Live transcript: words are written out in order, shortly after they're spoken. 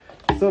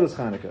so does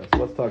Chanukah. So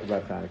let's talk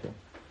about Chanukah.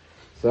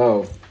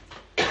 So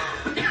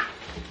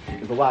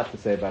there's a lot to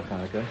say about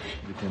Chanukah,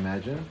 you can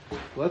imagine.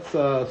 Let's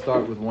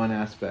start with one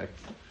aspect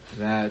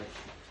that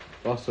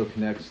also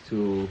connects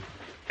to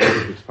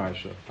this week's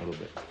parsha a little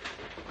bit.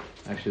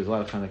 Actually, there's a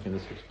lot of Chanukah in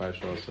this week's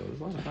parsha also. There's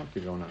a lot of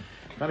Chanukah going on.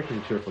 Chanukah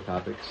is a cheerful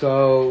topic.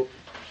 So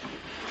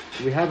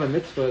we have a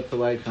mitzvah to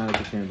light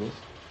Chanukah candles.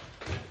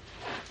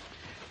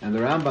 And the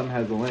Rambam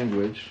has a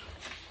language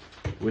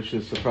which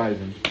is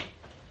surprising.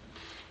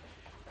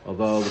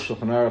 Although the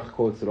Shulchan Aruch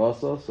quotes it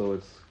also, so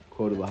it's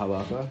quoted by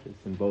Halacha.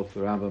 It's in both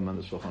the Rambam and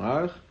the Shulchan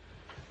Aruch,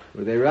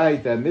 where they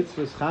write that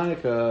mitzvah's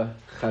Chanukah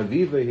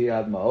chaviva hi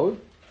ad ma'od.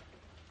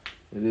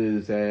 It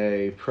is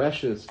a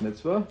precious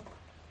mitzvah,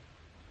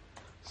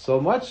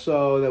 so much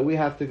so that we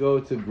have to go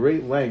to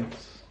great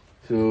lengths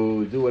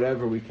to do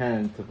whatever we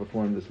can to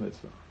perform this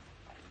mitzvah.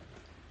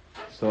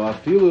 So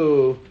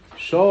afilu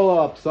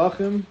shola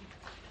psachim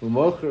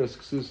u'mocher es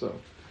ksuso.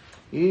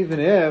 Even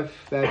if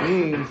that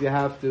means you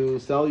have to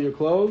sell your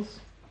clothes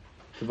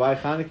to buy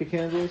Chanukah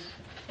candles,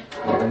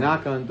 or to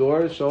knock on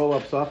doors, show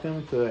up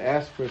psachim, to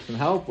ask for some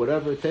help,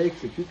 whatever it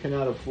takes. If you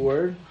cannot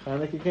afford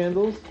Chanukah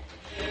candles,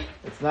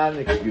 it's not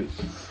an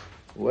excuse.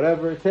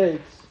 Whatever it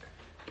takes,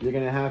 you're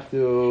going to have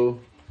to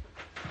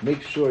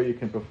make sure you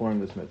can perform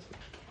this mitzvah.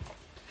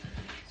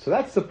 So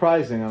that's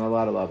surprising on a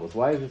lot of levels.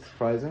 Why is it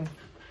surprising?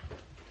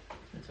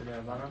 Mitzvah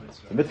d'Rabbanan.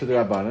 The mitzvah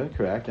d'Rabbanan,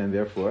 correct, and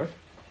therefore?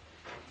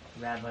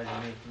 Rabbis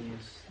are making you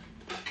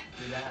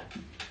do that.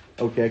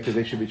 Okay, because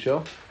they should be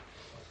chill.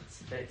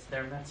 It's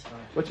their mitzvah.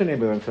 What's your name,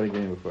 brother? I'm telling you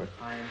your name before.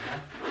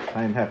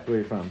 Chaim Hef. Where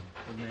are you from?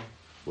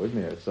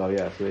 Woodmere. So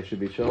yeah, so they should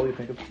be chill. You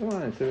think of, come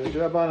on, it's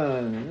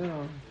Rabbanan, you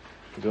know.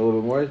 Is there a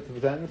little bit more to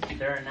the sentence?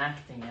 They're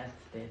enacting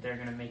it. They're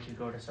going to make you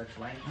go to such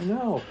lengths. I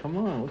know, come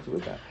on, what's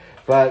with that?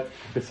 But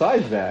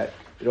besides that,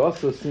 it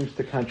also seems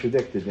to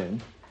contradict the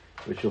din,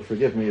 which you'll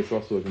forgive me, it's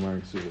also a Gemara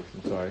in Ksubas,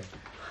 I'm sorry.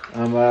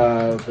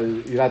 But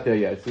you're not there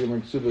yet. It's the Gemara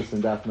in Ksubas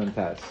and Daf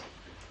Mentas.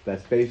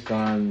 That's based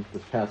on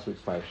this past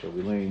week's parsha.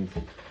 We learned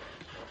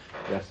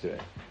yesterday.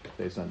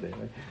 Today's Sunday,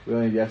 right? We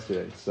learned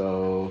yesterday.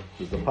 So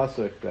there's a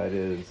pasuk that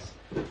is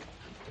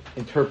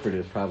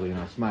interpreted, probably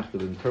smachta,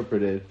 but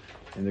interpreted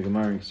in the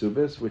Gemara in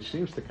Ksubas, which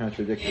seems to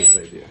contradict this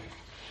idea.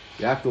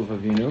 Yaakov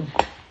Avinu,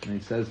 and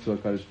he says to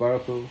HaKadosh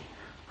Baruch Hu,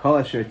 Kol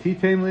asher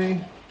titein li,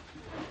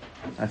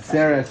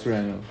 aser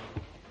esrenu.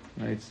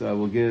 Right, so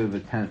we'll give a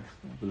tenth.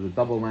 There's a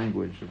double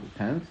language of a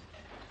tenth.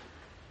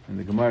 And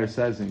the Gemara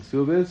says in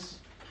Ksubas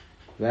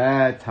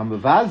that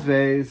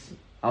hamavazvez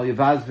al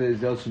yavazvez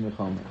yoshim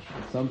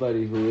mechomesh.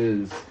 Somebody who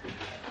is,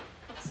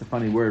 it's a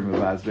funny word,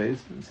 mavazvez.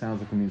 It sounds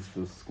like it means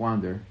to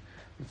squander.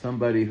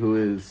 Somebody who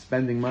is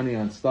spending money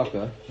on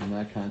staka in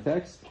that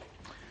context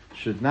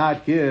should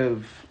not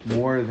give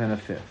more than a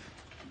fifth.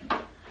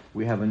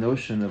 We have a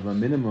notion of a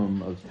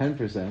minimum of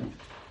 10%,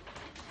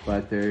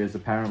 but there is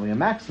apparently a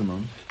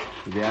maximum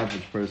for the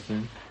average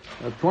person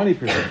of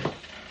 20%.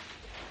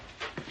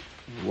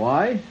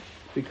 Why?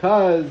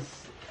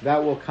 Because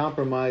that will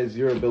compromise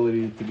your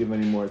ability to give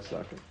any more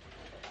tzedakah.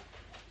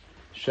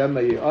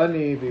 Shema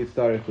yi'ani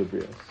v'yitzarech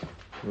l'brios.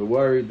 We're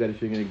worried that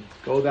if you're going to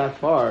go that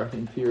far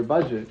into your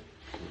budget,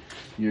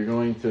 you're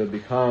going to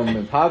become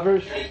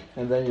impoverished,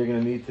 and then you're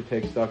going to need to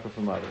take tzedakah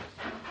from others.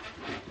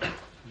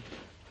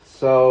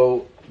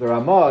 So the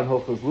Ramah in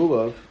Hilchos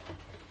Lulav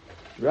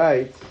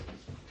writes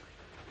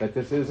that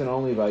this isn't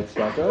only by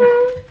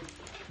tzedakah,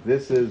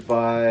 this is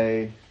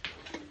by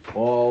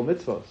all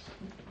mitzvos.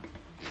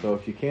 So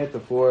if you can't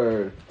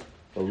afford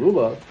a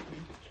lulav,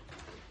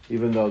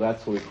 even though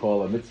that's what we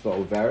call a mitzvah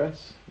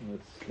overis,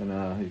 it's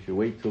gonna, if you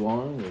wait too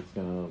long, it's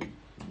gonna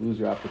lose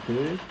your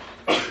opportunity.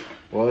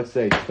 Well, let's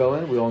say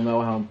tefillin. We all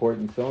know how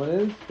important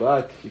tefillin is,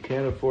 but you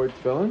can't afford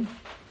tefillin.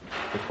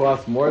 It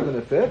costs more than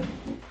a fifth.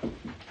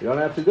 You don't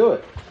have to do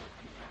it.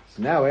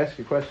 So now ask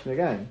your question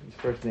again. His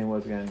first name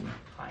was again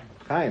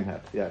Chaim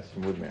Hef, yes,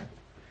 from Woodmere.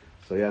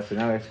 So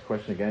now ask your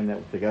question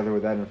again, together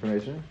with that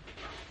information.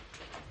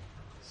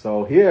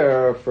 So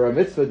here, for a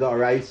mitzvah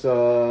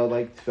d'oraisa,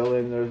 like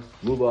tefillin or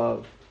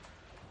lulav,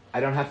 I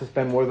don't have to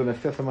spend more than a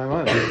fifth of my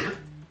money.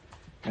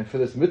 And for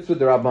this mitzvah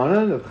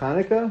d'Rabbanan of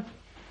Chanukah,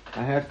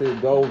 I have to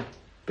go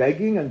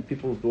begging on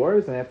people's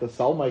doors and I have to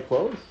sell my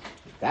clothes?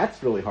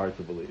 That's really hard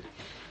to believe.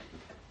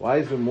 Why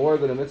is it more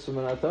than a mitzvah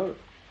minat Torah?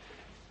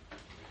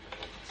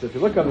 So if you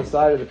look on the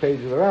side of the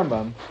page of the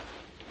Rambam,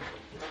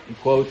 he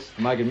quotes,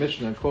 the Maggid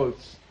Mishnah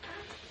quotes,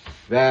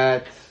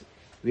 that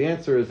the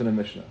answer is in a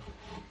Mishnah.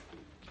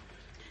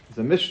 It's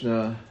a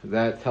Mishnah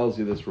that tells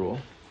you this rule,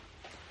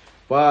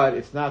 but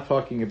it's not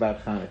talking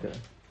about Chanukah.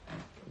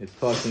 It's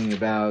talking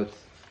about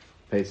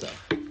Pesach.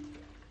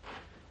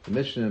 The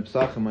Mishnah in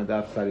Pesachim on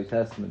Daf Sadi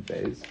Testament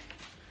Beis,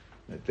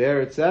 that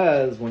there it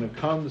says when it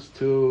comes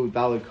to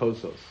Daled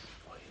Kosos.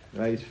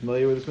 Right? You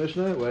familiar with this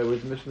Mishnah? What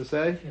does the Mishnah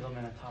say?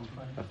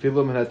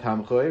 Afilu min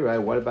hatamchoi. Right?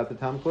 What about the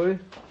tamchoi?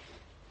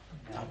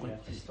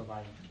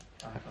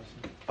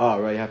 Oh,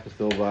 right. You have to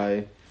still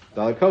buy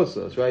Daled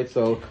Kosos. Right?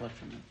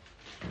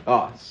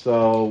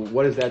 So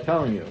what is that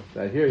telling you?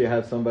 That here you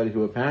have somebody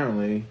who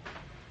apparently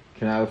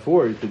cannot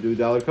afford to do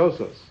Daled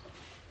Kosos.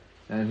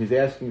 and he's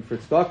asking for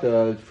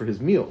tzedakah for his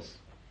meals.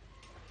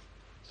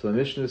 So the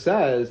Mishnah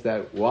says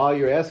that while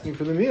you're asking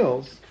for the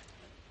meals,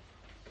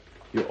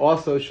 you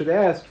also should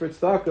ask for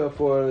tzedakah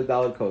for the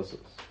daled kosos.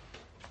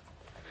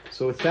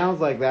 So it sounds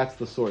like that's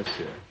the source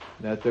here,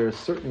 that there are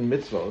certain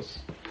mitzvos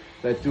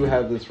that do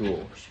have this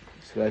rule,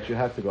 so that you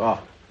have to go,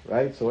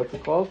 right? So what's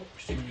it called?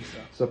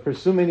 So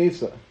Persumei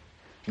Nisa.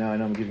 Now I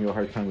know I'm giving you a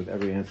hard time with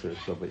every answer,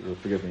 but you'll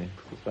forgive me.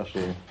 It's a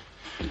special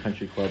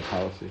country club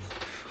policy.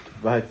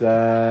 But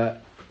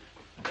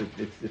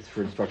it's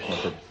for instructional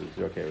purposes.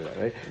 You're okay with that,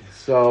 right?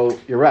 So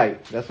you're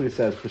right. That's what he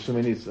says,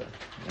 Persumei Nisa,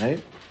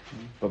 right?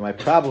 But my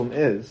problem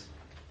is,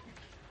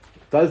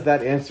 does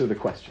that answer the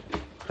question?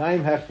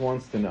 Chaim Hecht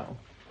wants to know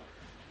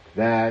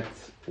that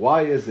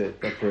why is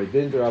it that for a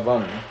din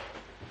d'Rabbanan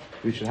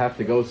we should have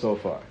to go so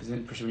far?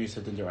 Isn't Persumei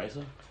Nisa din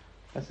d'oraisa?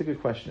 That's a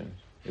good question.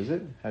 Is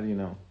it? How do you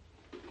know?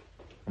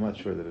 I'm not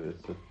sure that it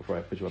is, before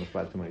I put you on the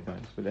spot too many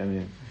times. But I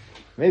mean,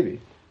 maybe.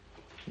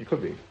 It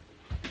could be.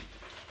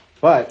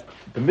 But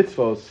the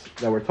mitzvos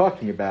that we're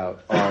talking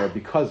about are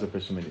because of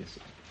Persumei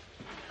Nisa.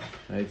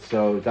 Right?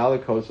 So,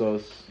 Daled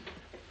Kosos,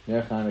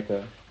 Ner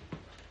Chanukah,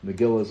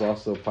 Megillah is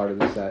also part of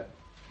the set.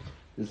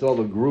 This is all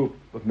the group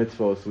of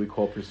mitzvos that we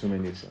call Persumei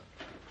Nisa.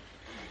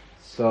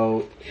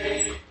 So,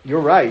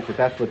 you're right that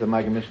that's what the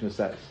Maggid Mishnah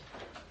says.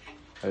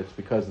 It's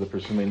because of the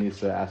Persumei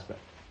Nisa aspect.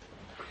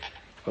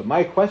 But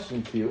my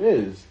question to you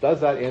is,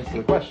 does that answer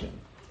the question?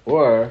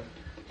 Or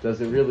does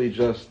it really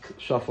just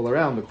shuffle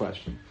around the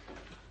question?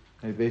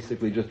 It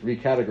basically just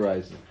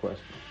recategorizes the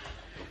question.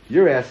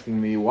 You're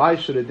asking me, why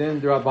should a din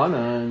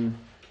d'Rabbanan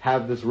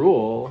have this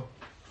rule?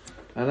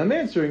 And I'm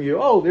answering you,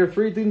 there are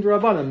 3 din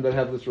d'Rabbanan that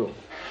have this rule.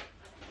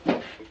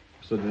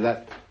 So did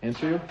that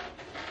answer you?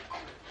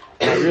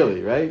 Not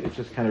really, right? It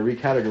just kind of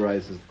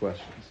recategorizes the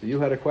question. So you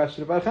had a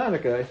question about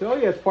Hanukkah. I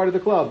said, it's part of the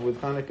club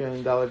with Hanukkah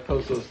and Daled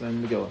Kosos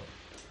and Megillah.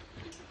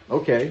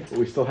 Okay, but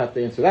we still have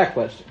to answer that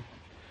question.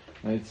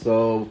 Right?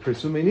 So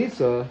Persumei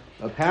Nisa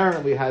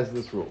apparently has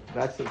this rule.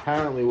 That's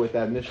apparently what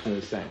that Mishnah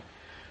is saying.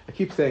 I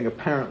keep saying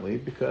apparently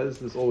because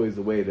there's always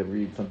a way to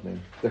read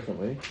something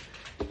differently.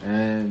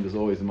 And there's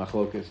always a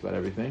machlokes about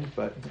everything.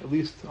 But at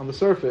least on the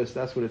surface,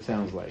 that's what it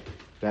sounds like.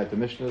 That the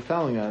Mishnah is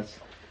telling us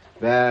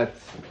that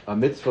a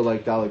mitzvah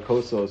like Daled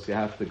Kosos you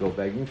have to go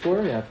begging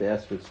for, you have to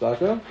ask for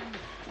tzedakah,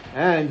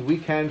 and we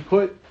can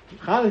put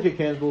Hanukkah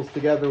candles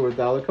together with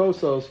Daled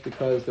Kosos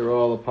because they're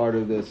all a part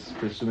of this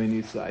Persumei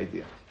Nisa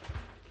idea.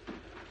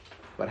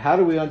 But how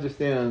do we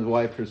understand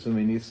why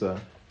Persumei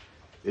Nisa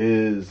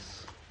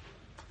is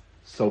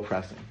so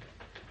pressing?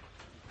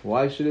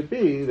 Why should it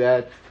be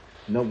that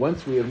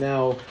once we have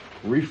now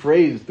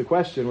rephrased the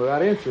question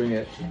without answering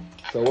it,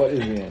 so what is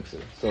the answer?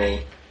 So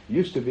it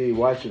used to be,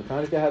 why should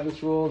Hanukkah have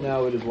this rule?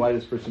 Now it is, why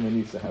does Persumei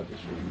Nisa have this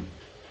rule?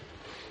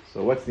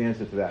 So what's the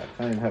answer to that?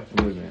 I don't have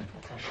to move in.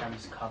 It's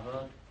Hashem's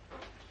cover.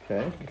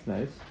 Okay, that's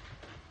nice.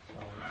 So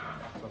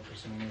that's what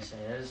Persumei Nisa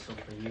is. So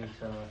for you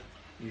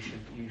you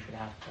should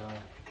have to,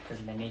 because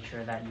of the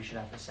nature of that, you should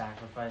have to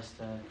sacrifice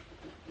to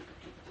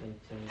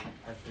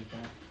partake in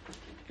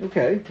it.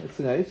 Okay, that's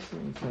nice.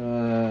 It's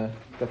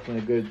definitely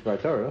a good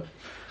Vartara.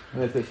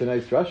 It's a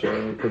nice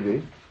drasha, it could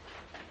be.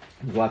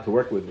 There's a lot to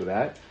work with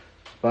that.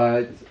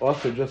 But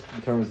also just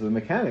in terms of the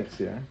mechanics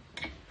here.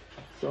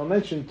 So I'll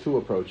mention 2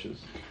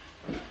 approaches.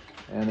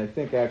 And I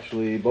think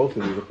actually both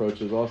of these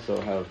approaches also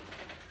have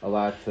a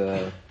lot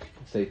to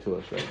say to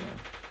us right now.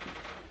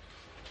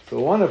 So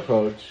one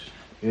approach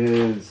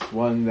is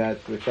one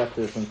that the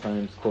Schechter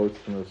sometimes quotes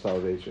from the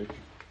Soloveitchik.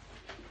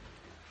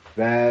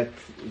 That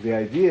the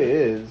idea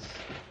is,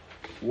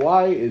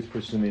 why is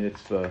Persumei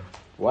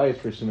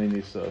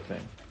Nisa a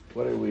thing?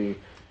 What are we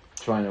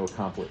trying to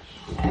accomplish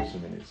with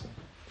Persumei Nisa?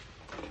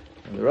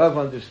 And the Rav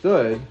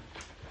understood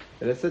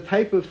that it's a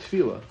type of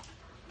tefillah.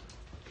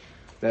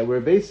 That we're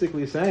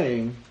basically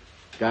saying,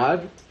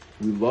 God,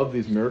 we love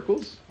these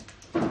miracles.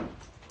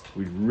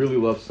 We'd really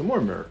love some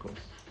more miracles.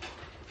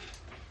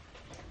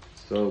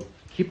 So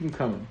keep them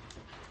coming.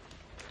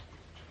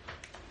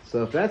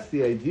 So if that's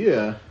the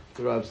idea,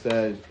 the Rav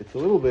said, it's a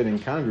little bit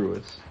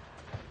incongruous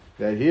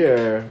that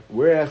here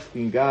we're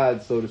asking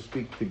God, so to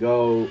speak, to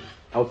go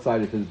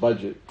outside of his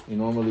budget. He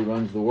normally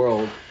runs the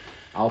world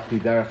al pi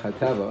derech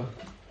hateva,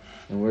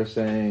 and we're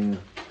saying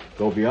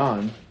go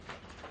beyond.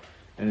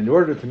 And in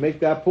order to make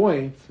that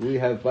point, we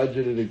have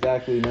budgeted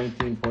exactly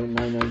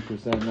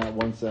 19.99%, not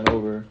 1 cent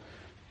over.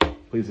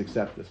 Please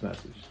accept this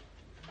message.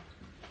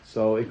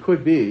 So it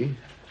could be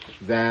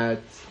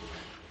that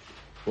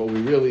what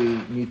we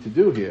really need to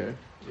do here,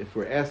 if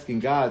we're asking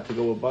God to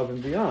go above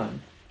and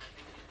beyond,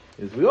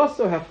 is we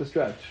also have to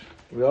stretch.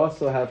 We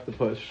also have to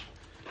push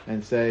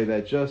and say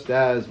that just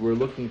as we're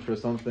looking for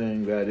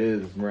something that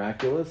is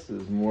miraculous,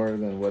 is more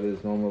than what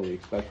is normally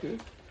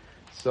expected,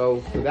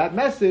 so for that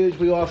message,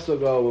 we also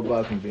go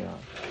above and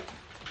beyond.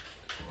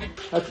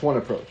 That's one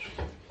approach.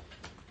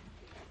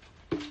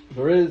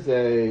 There is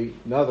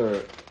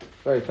another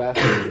very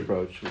fascinating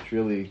approach, which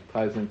really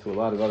ties into a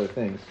lot of other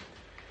things.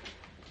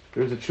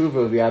 There's a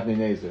tshuva of the Abnei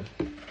Nezer,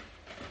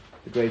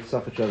 the great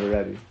Safed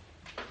Rebbe,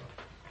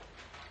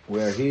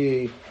 where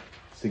he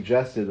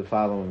suggested the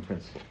following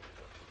principle.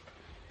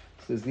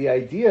 It says the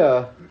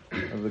idea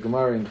of the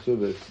Gemara in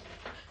Ksubis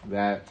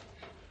that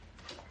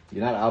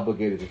you're not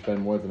obligated to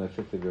spend more than a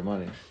fifth of your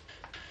money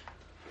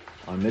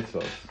on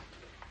mitzvahs.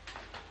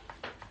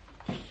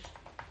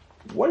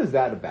 What is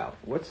that about?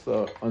 What's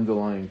the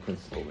underlying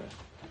principle there?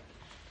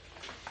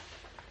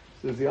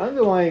 So the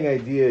underlying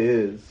idea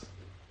is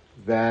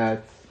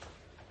that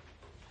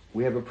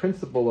we have a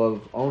principle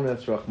of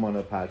ones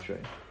rachmana patre,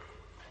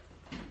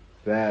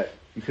 that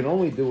you can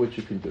only do what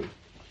you can do.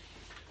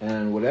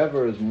 And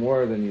whatever is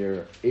more than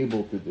you're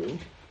able to do,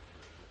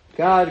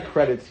 God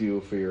credits you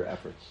for your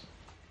efforts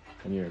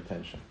and your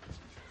intention.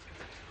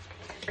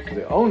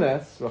 The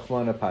ones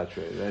rachmana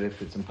patre, that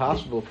if it's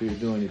impossible for you to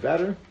do any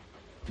better,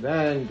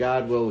 then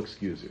God will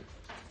excuse you.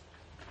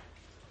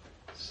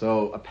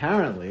 So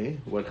apparently,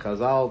 what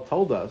Chazal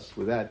told us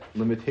with that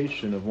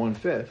limitation of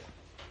 1/5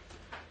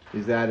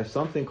 is that if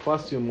something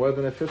costs you more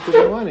than a fifth of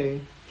your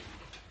money,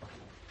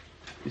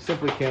 you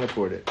simply can't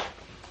afford it.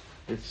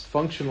 It's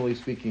functionally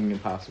speaking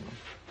impossible.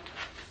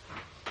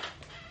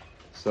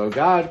 So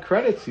God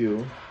credits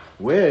you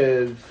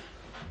with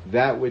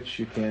that which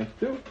you can't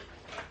do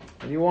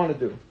and you want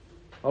to do.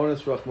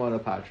 Ones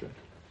rachmana patre.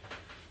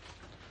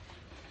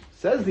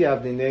 Says the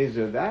Avnei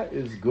Nezer, that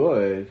is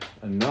good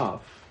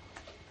enough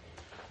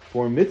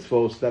for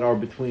mitzvos that are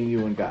between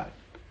you and God.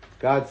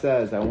 God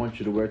says, I want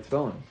you to wear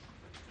tefillin.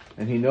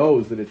 And he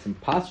knows that it's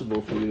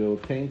impossible for you to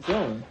obtain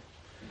tefillin,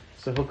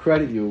 so he'll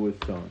credit you with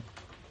tefillin.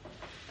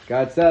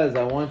 God says,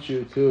 I want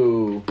you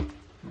to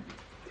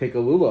take a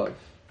lulav,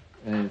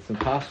 and it's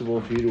impossible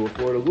for you to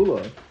afford a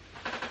lulav,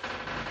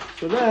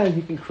 so then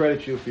he can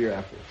credit you for your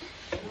efforts.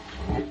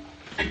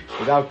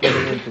 Without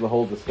getting into the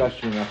whole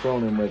discussion in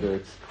Achronim, whether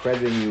it's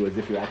crediting you as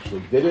if you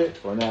actually did it,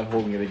 or not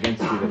holding it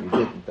against you that you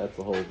didn't. That's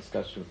the whole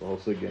discussion of the whole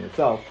sugya in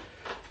itself.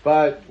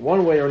 But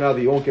one way or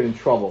another, you won't get in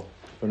trouble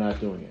for not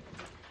doing it.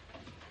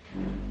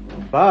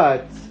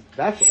 But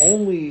that's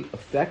only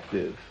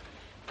effective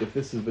if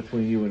this is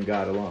between you and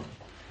God alone.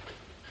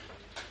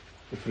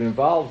 If it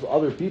involves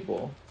other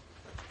people,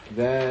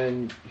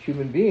 then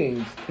human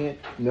beings can't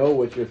know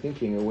what you're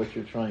thinking or what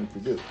you're trying to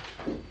do.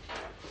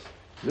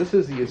 This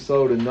is the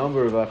yesod a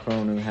number of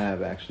Achronim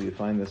have, actually. You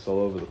find this all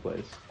over the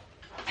place.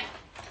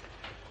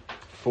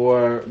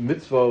 For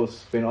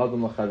mitzvos ben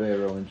adam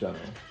l'chavero in general.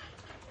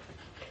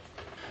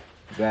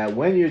 That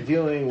when you're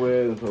dealing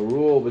with a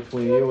rule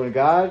between you and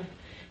God,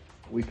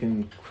 we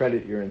can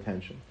credit your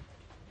intention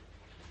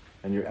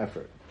and your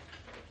effort.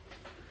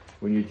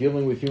 When you're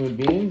dealing with human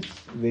beings,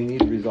 they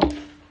need results.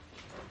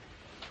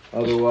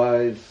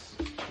 Otherwise,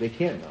 they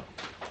can't know.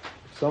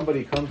 If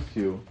somebody comes to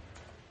you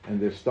and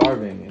they're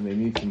starving and they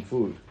need some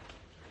food,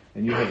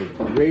 and you have a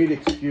great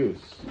excuse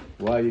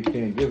why you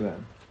can't give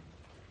them,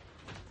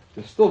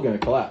 they're still going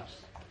to collapse.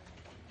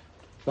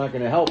 It's not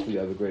going to help the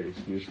other great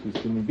excuse,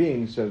 because human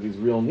beings have these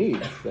real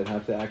needs that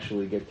have to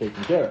actually get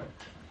taken care of.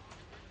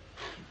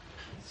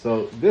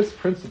 So this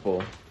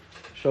principle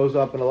shows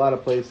up in a lot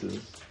of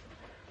places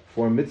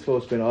for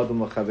mitzvos ben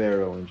adam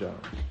l'chavero in general.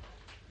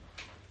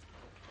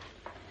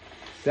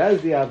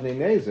 Says the Avnei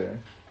Nezer,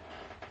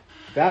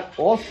 that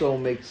also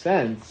makes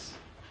sense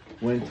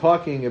when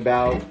talking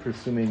about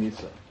Persumei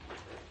Nisa.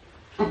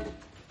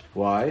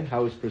 Why?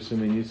 How is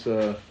Persumei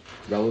Nisa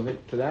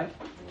relevant to that?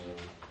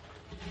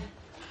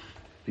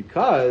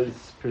 Because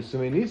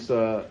Persumei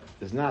Nisa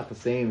is not the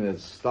same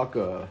as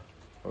Staka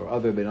or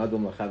other Ben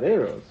Adam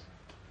L'Chaveros,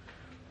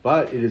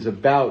 but it is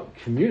about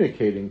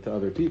communicating to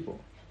other people.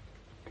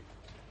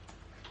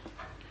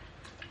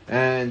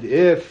 And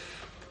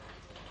if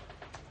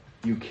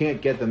you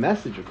can't get the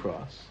message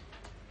across,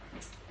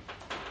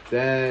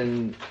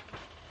 then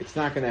it's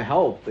not going to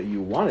help that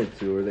you wanted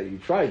to or that you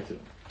tried to.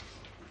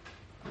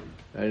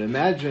 Right?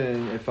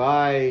 Imagine if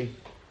I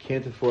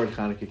can't afford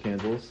Hanukkah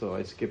candles, so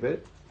I skip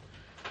it.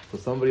 So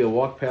somebody will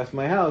walk past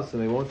my house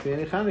and they won't see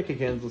any Hanukkah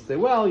candles. Say,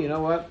 well, you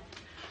know what?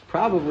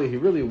 Probably he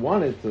really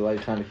wanted to light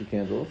Hanukkah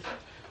candles,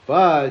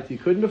 but he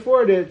couldn't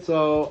afford it,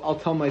 so I'll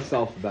tell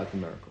myself about the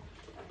miracle.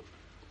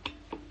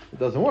 It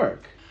doesn't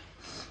work.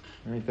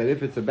 Right? But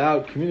if it's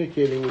about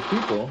communicating with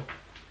people,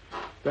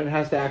 then it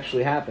has to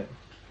actually happen.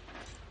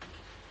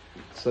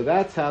 So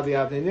that's how the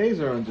Avnei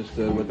Nezer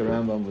understood what the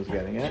Rambam was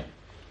getting at.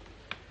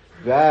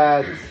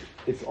 That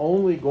it's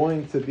only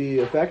going to be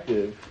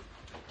effective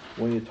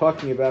when you're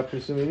talking about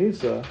Persumei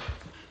Nisa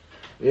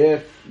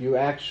if you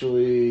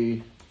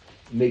actually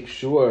make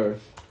sure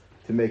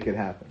to make it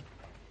happen.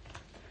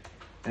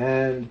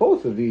 And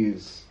both of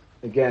these,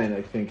 again,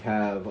 I think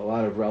have a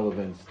lot of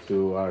relevance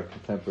to our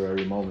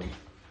contemporary moment.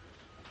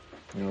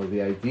 You know,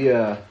 the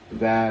idea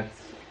that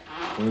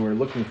when we're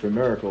looking for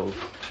miracles,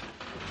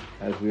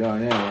 as we are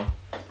now,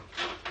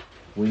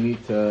 we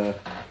need to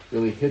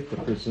really hit the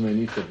Persumei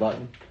Nisa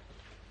button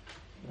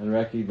and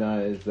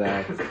recognize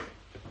that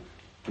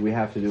we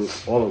have to do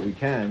all that we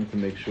can to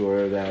make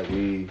sure that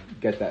we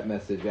get that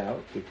message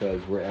out,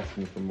 because we're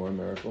asking for more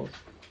miracles.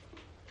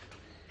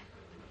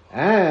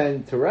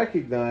 And to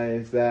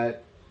recognize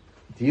that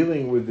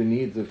dealing with the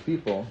needs of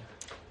people,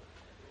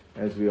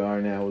 as we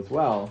are now as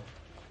well,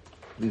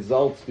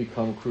 results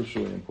become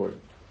crucially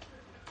important,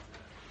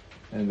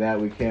 and that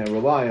we can't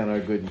rely on our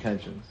good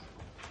intentions.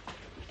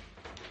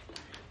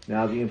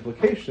 Now, the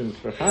implications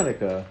for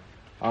Chanukah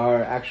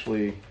are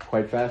actually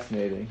quite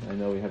fascinating. I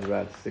know we have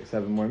about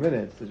 6-7 more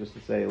minutes just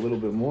to say a little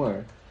bit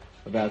more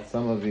about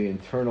some of the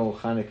internal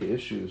Chanukah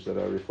issues that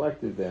are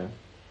reflected there.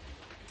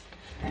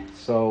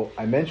 So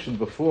I mentioned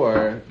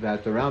before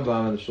that the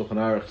Rambam and the Shulchan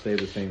Aruch say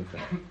the same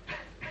thing.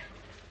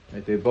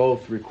 Right? They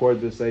both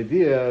record this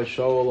idea,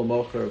 Shoal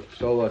Mocher,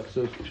 Shoal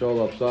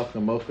Apsach,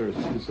 Mocher,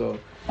 Suso,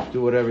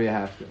 do whatever you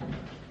have to.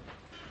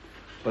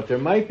 But there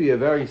might be a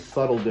very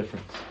subtle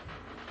difference.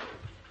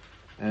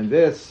 And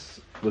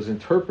this was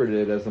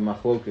interpreted as a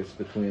machlokes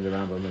between the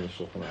Rambam and the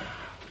Shulchan Aruch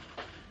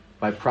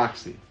by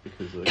proxy,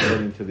 because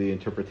according to the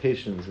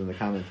interpretations in the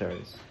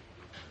commentaries.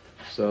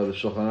 So the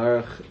Shulchan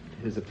Aruch,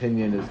 his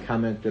opinion is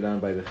commented on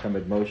by the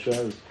Chemed Moshe,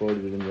 is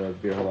quoted in the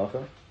Bir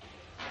Halacha.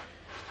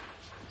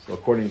 So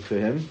according to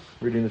him,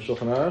 reading the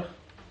Shulchan Aruch,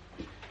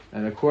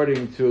 and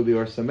according to the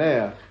Or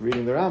Sameach,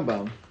 reading the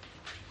Rambam,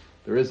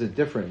 there is a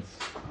difference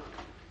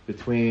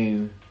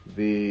between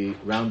the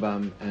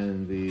Rambam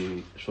and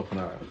the Shulchan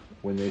Aruch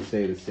when they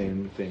say the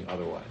same thing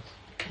otherwise.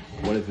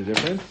 What is the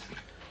difference?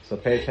 So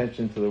pay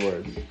attention to the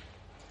words.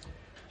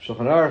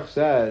 Shulchan Aruch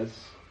says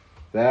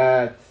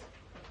that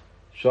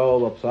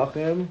Shol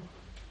Apsachim,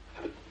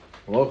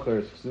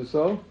 Locher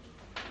Suso,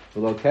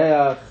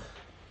 V'lokeach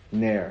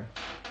Ner.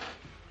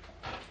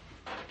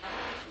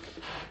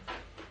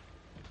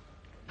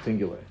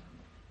 Singular.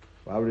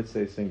 Why would it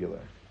say singular?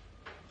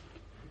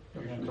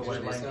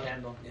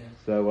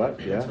 So what?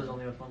 Yeah.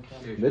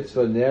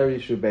 Mitzvah ner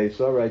yishu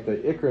beisa, right? The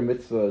ikra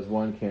mitzvah is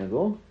one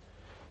candle.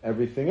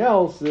 Everything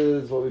else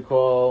is what we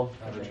call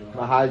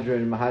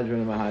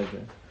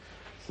mahadran.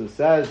 So it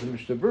says the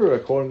Mishnah Berurah,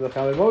 according to the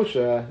Chalei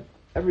Moshe,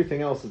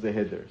 everything else is a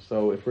hiddur.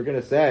 So if we're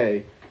going to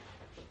say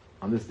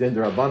on this din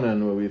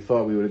d'Rabbanan where we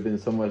thought we would have been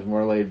so much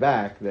more laid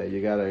back that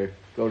you got to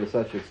go to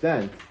such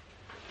extent,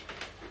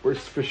 we're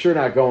for sure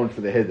not going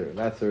for the hiddur.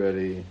 That's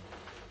already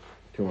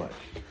too much.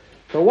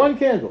 So one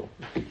candle.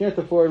 If you can't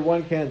afford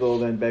one candle,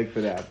 then beg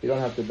for that. You don't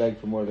have to beg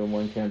for more than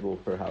one candle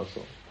per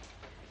household.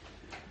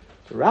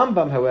 The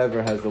Rambam,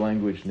 however, has the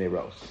language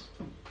Neiros.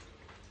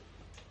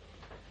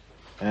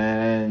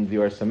 And the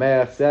Or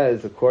Sameach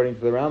says, according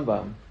to the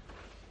Rambam,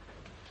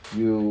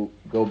 you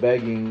go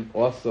begging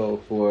also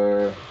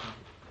for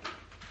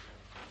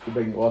the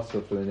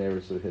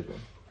Neiros of Hidden,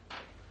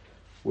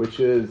 which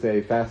is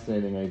a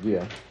fascinating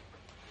idea.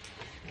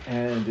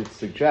 And it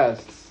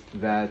suggests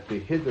that the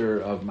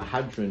hiddur of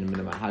mahadran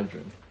min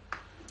mahadran,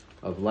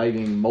 of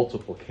lighting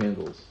multiple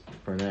candles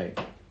per night,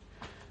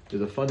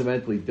 is a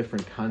fundamentally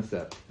different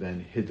concept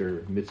than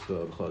hiddur mitzvah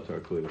of Chol Torah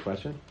Kuli. The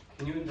question?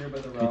 Can you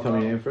interpret the Rambam? Can you tell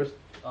me your name first?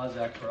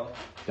 Zach Pearl.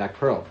 Zach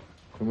Pearl.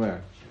 From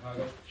where?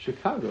 Chicago.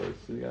 Chicago.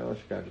 You got a lot of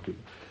Chicago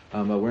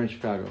people. We're in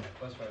Chicago.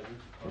 West Riding.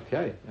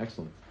 Okay,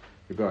 excellent.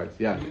 Regards.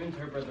 Yeah. Can you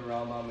interpret the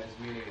Rambam as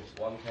meaning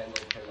one candle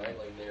per night,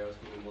 like Neiros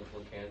meaning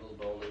multiple candles,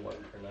 but only one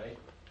per night?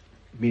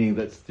 Meaning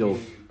that's still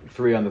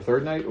 3 on the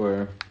third night,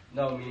 or?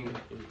 No, meaning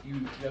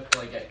you have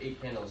to get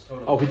 8 candles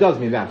total. Oh, he does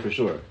mean that for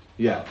sure.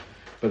 Yeah.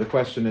 But the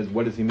question is,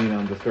 what does he mean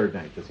on the third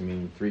night? Does he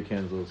mean 3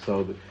 candles?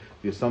 So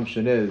the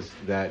assumption is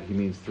that he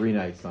means 3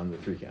 nights on the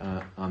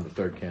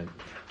third candle,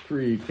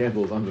 3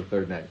 candles on the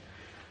third night,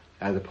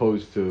 as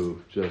opposed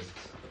to just.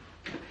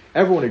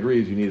 Everyone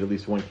agrees you need at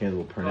least 1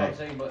 candle per night. I'm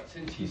saying, but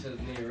since he says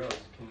Neiros,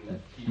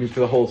 I mean for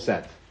the whole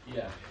set.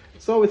 Yeah.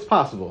 So it's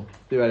possible,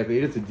 theoretically.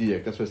 It is a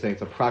diak. That's what I'm saying.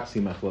 It's a proxy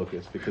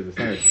machlokus, because it's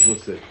not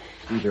explicit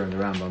either in the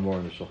Rambam or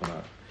in the Shulchan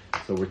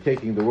Aruch. So we're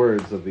taking the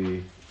words of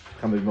the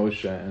Chemed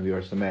Moshe and the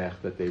Or Sameach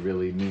that they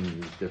really mean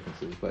these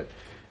differences. But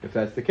if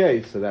that's the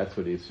case, so that's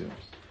what he assumes,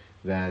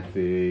 that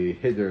the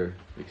hiddur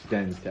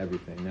extends to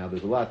everything. Now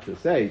there's a lot to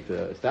say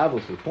to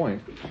establish the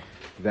point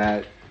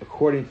that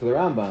according to the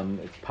Rambam,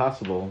 it's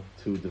possible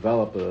to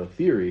develop a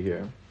theory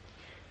here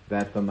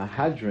that the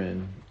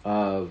mahadran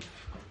of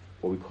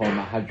what we call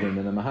mahadran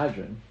and a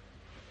mahadran,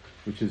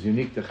 which is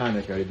unique to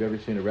Chanukah. Have you ever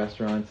seen a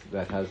restaurant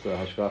that has a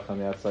hashgach on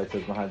the outside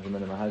says mahadran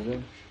and a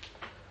mahadran?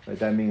 Right,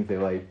 that means they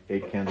light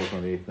 8 candles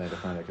on the 8th night of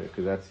Chanukah,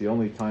 because that's the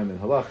only time in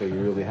halacha you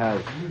really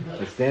have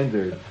a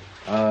standard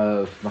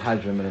of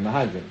mahadran and a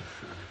mahadran.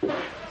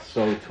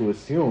 So to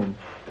assume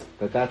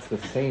that that's the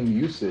same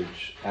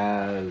usage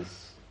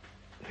as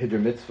hiddur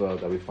mitzvah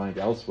that we find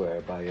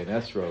elsewhere by an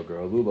esrog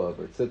or a lulav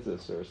or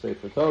tzitzis or a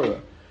sefer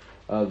Torah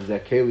of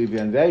zekeli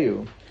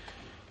v'yanveyu,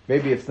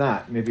 maybe it's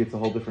not. Maybe it's a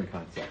whole different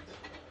concept.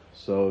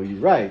 So you're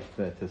right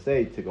that to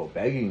say to go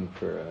begging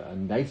for a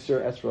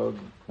nicer esrog,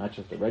 not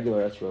just a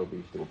regular esrog, but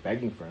you have to go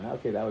begging for it.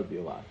 Okay, that would be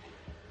a lot.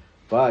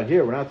 But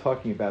here we're not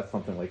talking about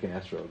something like an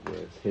esrog where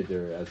it's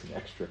hiddur as an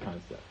extra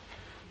concept.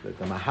 That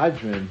the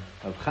mahadran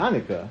of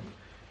Chanukah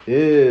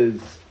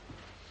is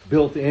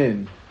built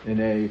in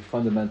a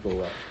fundamental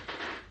way.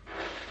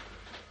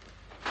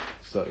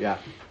 So yeah.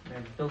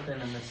 They're built in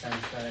the sense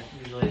that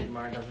usually the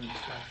Gemara doesn't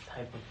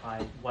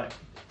typify what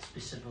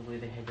specifically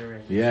the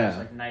hiddur is. Yeah. It's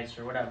like nights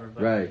or whatever,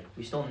 but right.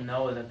 We still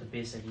know that the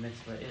basic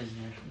mitzvah is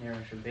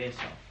Neiros Chanukah.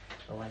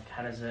 So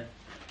how does it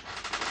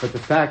But the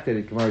fact that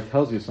it Gemara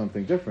tells you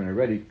something different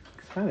already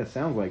kind of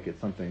sounds like it's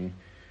something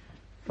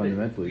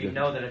fundamentally we different.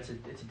 know that it's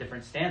a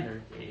different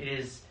standard. It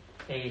is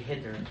a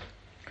hiddur.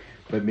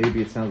 But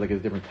maybe it sounds like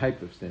it's a different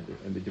type of standard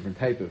and a different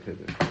type of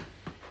hiddur.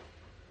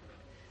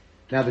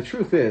 Now the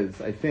truth is,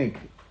 I think,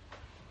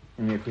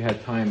 if we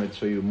had time, I'd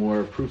show you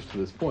more proofs to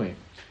this point.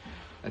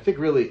 I think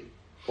really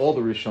all the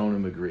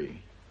Rishonim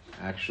agree,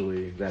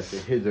 actually, that the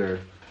hiddur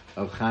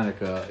of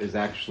Chanukah is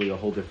actually a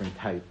whole different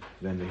type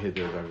than the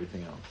hiddur of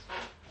everything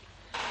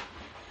else.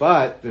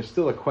 But there's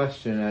still a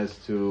question as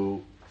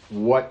to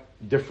what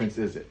difference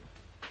is it?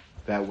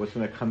 That what's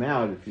going to come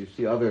out if you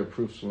see other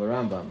proofs from the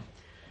Rambam,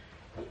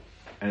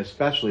 and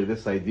especially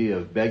this idea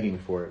of begging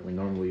for it, when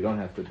normally you don't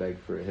have to beg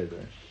for a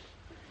hiddur.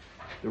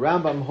 The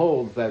Rambam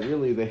holds that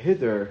really the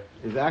hiddur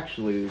is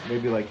actually,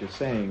 maybe like you're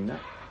saying,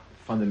 not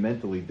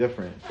fundamentally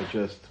different, but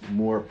just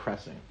more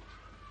pressing.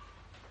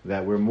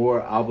 That we're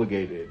more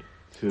obligated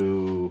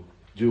to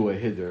do a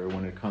hiddur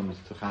when it comes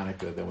to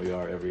Chanukah than we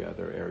are every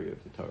other area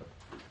of the Torah.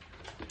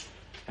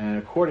 And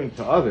according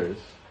to others,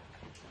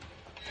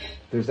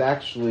 there's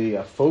actually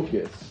a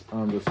focus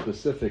on the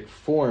specific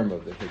form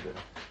of the hiddur.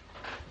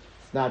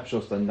 It's not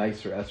just a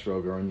nicer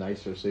esrog or a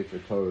nicer sefer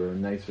Torah or a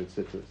nicer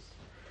tzitzis,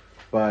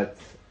 but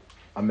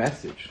a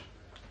message.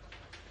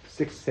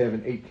 6,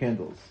 7, 8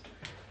 candles.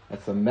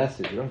 That's a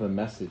message. You don't have a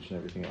message and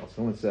everything else.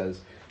 Someone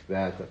says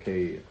that,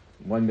 okay,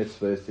 one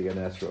mitzvah is to get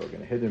an esrog,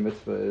 and a hiddur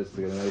mitzvah is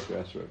to get a nicer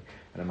esrog.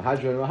 And a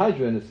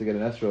mahadran is to get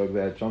an esrog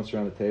that jumps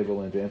around the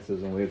table and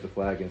dances and waves the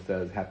flag and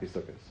says, Happy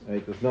Sukkot.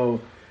 Right? There's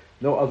no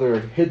other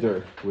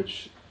hiddur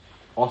which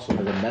also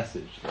has a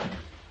message there.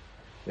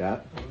 Yeah?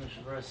 The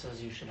Mishnah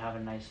says you should have a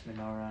nice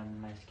menorah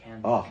and a nice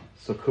candle. Oh,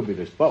 so it could be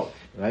there's both,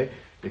 right?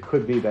 It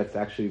could be that's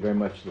actually very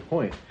much the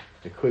point.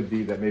 It could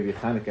be that maybe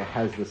Chanukah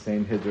has the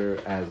same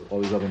hiddur as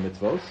all these other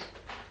mitzvos,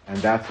 and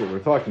that's what we're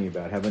talking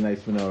about. Have a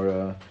nice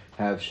menorah,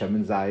 have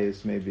shemen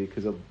zayis maybe,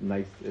 because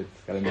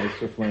it's got a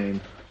nicer flame.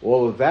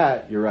 All of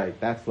that, you're right,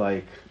 that's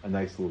like a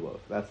nice lulav.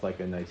 That's like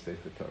a nice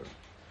sefer Torah.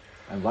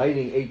 And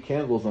lighting 8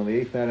 candles on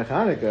the 8th night of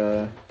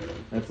Chanukah,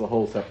 that's a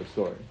whole separate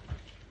story.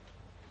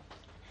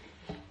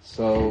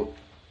 So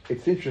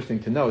it's interesting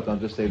to note, I'll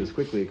just say this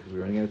quickly because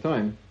we're running out of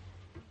time,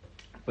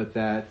 but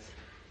that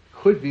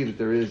could be that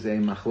there is a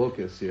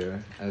machlokas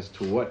here as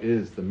to what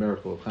is the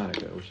miracle of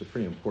Chanukah, which is a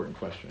pretty important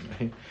question,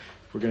 right?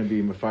 If we're going to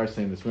be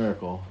mefarsing this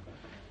miracle,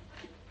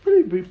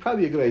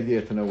 probably a good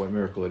idea to know what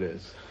miracle it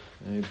is.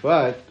 Right?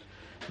 But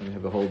we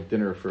have a whole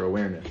dinner for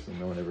awareness, and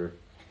no one ever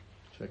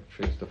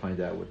tries to find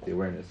out what the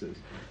awareness is.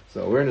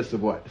 So awareness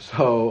of what?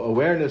 So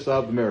awareness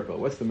of the miracle.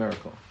 What's the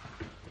miracle?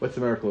 What's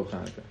the miracle of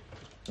Chanukah?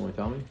 You want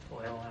to tell me?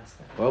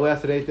 Oil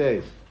lasted 8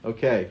 days.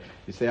 Okay.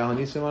 You say Al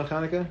Hanisim on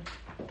Chanukah?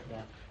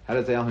 Yeah. How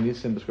does Al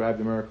Hanisim describe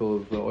the miracle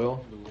of the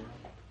oil?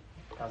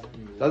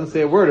 Doesn't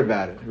say a word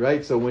about it,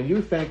 right? So when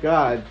you thank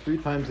God 3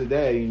 times a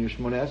day in your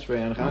Shemona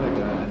Esrei on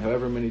Chanukah, and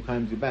however many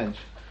times you bench,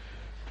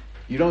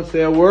 you don't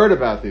say a word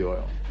about the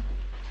oil.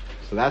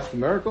 So that's the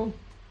miracle?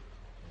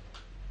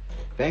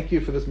 Thank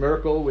you for this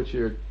miracle, which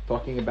you're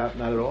talking about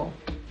not at all.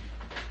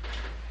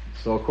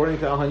 So according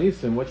to Al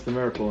Hanisim, what's the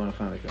miracle on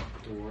Chanukah?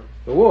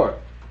 The war.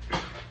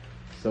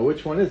 So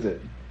which one is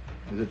it?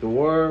 Is it the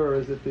war or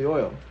is it the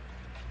oil?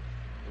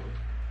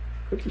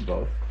 Could be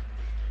both.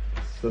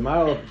 So the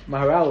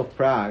Maharal of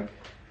Prague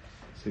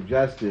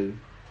suggested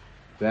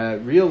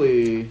that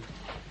really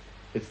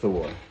it's the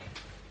war.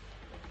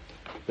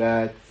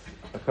 That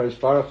HaKadosh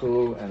Baruch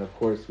Hu, and of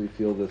course we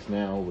feel this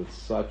now with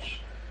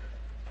such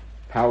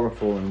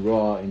powerful and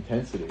raw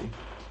intensity,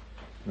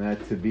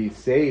 that to be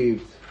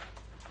saved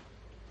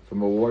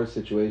from a war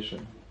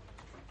situation.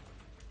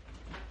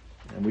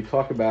 And we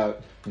talk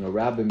about,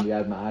 Rabbim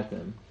Yad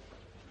Ma'atim,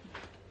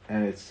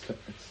 and it's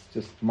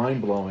just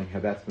mind-blowing how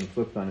that's been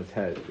flipped on its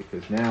head,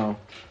 because now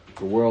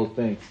the world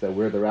thinks that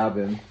we're the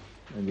Rabbim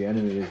and the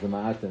enemy is the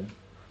Ma'atim.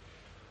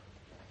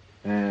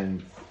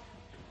 And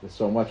there's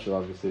so much that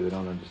obviously they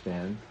don't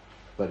understand,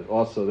 but it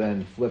also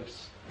then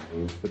flips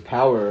the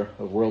power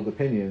of world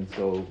opinion.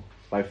 So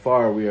by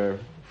far we are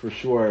for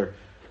sure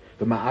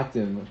the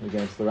Ma'atim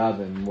against the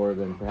Rabbim more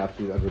than perhaps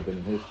we've ever been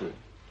in history.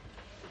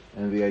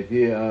 And the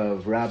idea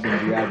of Rabbim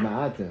B'yad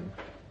Ma'atim,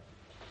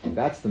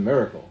 that's the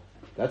miracle.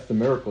 That's the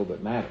miracle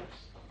that matters.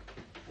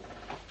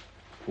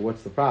 But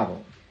what's the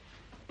problem?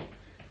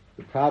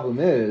 The problem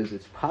is,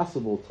 it's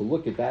possible to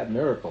look at that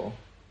miracle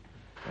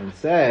and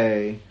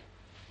say,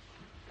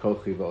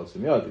 Kochi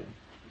v'osim yodi.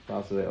 It's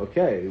possible to say,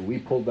 okay, we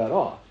pulled that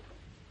off.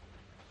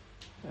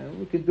 And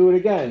we could do it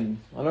again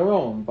on our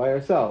own, by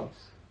ourselves.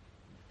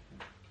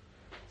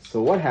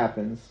 So what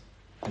happens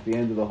at the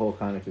end of the whole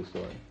Chanukah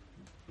story?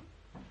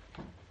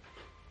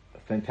 A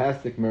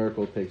fantastic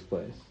miracle takes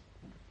place.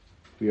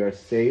 We are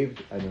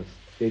saved in a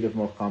state of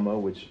Milchama,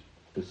 which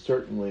is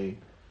certainly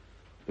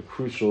the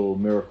crucial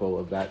miracle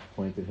of that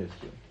point in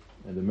history,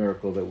 and the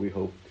miracle that we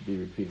hope to be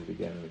repeated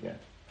again and again.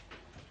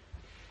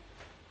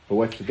 But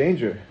what's the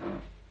danger?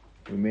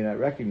 We may not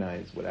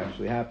recognize what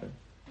actually happened.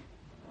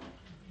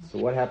 So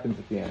what happens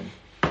at the end?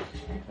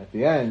 At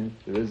the end,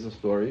 there is a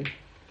story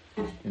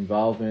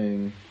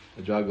involving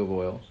a jug of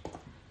oil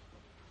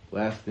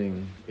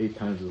lasting 8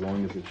 times as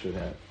long as it should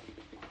have,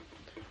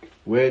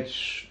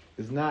 which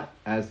is not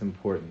as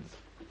important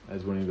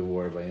as winning the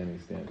war by any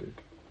standard.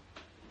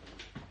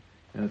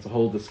 And it's a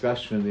whole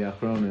discussion in the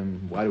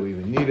Achronim, why do we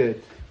even need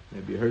it?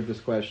 Maybe you heard this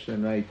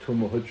question, right?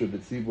 Tumah Hutra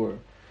B'tzibur.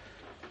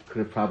 Could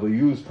have probably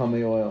used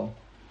Tamei oil.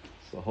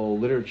 It's the whole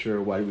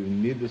literature, why do we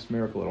even need this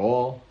miracle at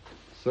all?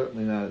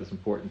 Certainly not as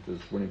important as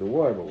winning the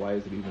war, but why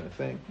is it even a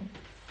thing?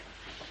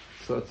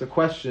 So it's a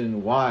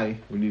question why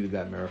we needed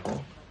that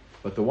miracle.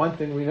 But the one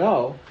thing we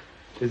know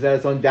is that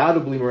it's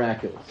undoubtedly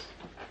miraculous.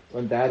 It's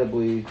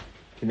undoubtedly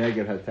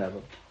Keneged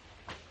HaTeva.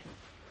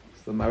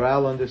 So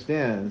Maral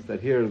understands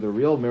that here the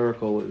real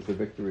miracle is the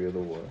victory of the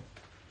war.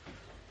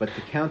 But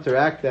to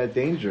counteract that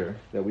danger,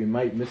 that we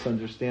might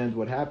misunderstand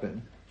what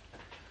happened,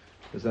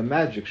 there's a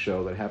magic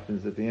show that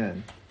happens at the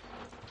end,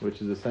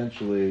 which is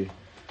essentially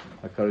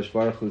HaKadosh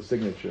Baruch Hu's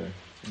signature.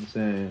 I'm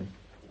saying,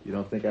 you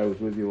don't think I was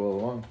with you all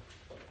along?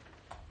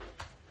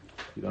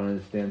 You don't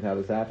understand how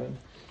this happened?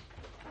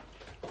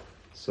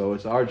 So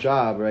it's our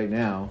job right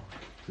now,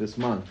 this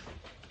month,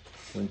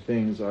 when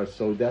things are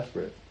so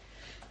desperate,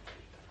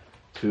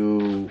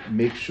 to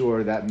make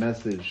sure that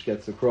message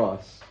gets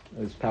across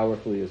as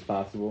powerfully as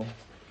possible,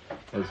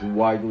 as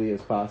widely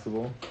as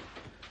possible,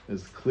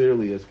 as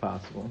clearly as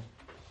possible,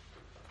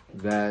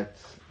 that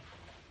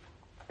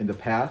in the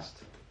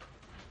past,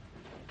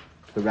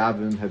 the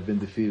Rabbim have been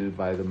defeated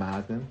by the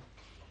Ma'atim,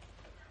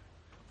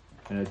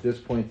 and at this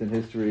point in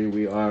history,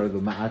 we are the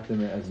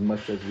Ma'atim as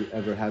much as we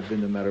ever have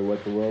been, no matter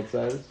what the world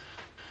says,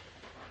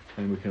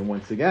 and we can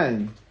once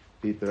again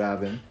beat the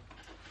Rabbim,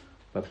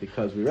 but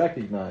because we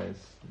recognize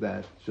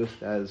that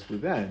just as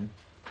with them,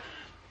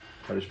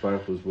 Kadosh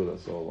Baruch Hu was with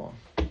us all along.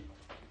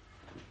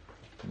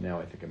 And now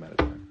I think I'm out of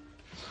time.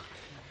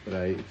 But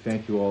I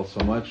thank you all so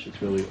much. It's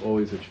really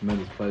always a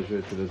tremendous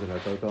pleasure to visit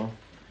HaKotel.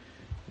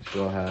 You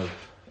should all have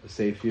a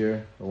safe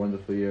year, a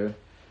wonderful year.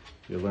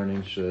 Your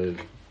learning should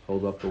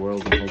hold up the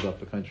world and hold up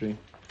the country.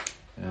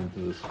 And to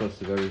the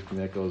discuss of everything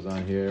that goes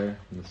on here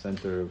in the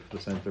center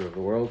of the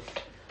world,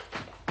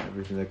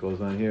 everything that goes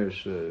on here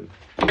should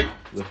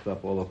lift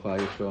up all of Klal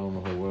Yisrael and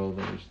the whole world,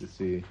 and we should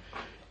see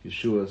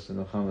Yeshuas and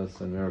Nechamas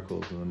and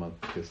miracles in the month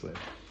of Kislev.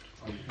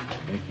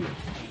 Thank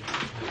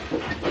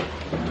you.